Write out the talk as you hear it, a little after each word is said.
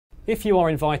If you are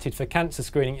invited for cancer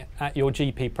screening at your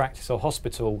GP practice or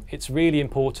hospital, it's really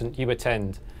important you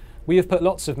attend. We have put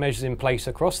lots of measures in place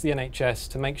across the NHS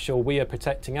to make sure we are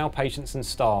protecting our patients and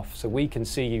staff so we can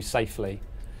see you safely.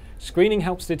 Screening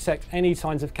helps to detect any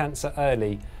signs of cancer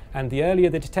early, and the earlier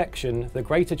the detection, the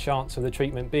greater chance of the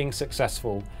treatment being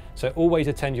successful. So always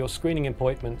attend your screening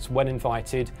appointments when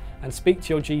invited and speak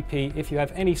to your GP if you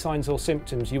have any signs or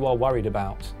symptoms you are worried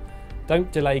about. Don't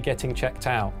delay getting checked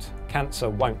out. Cancer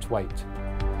won't wait.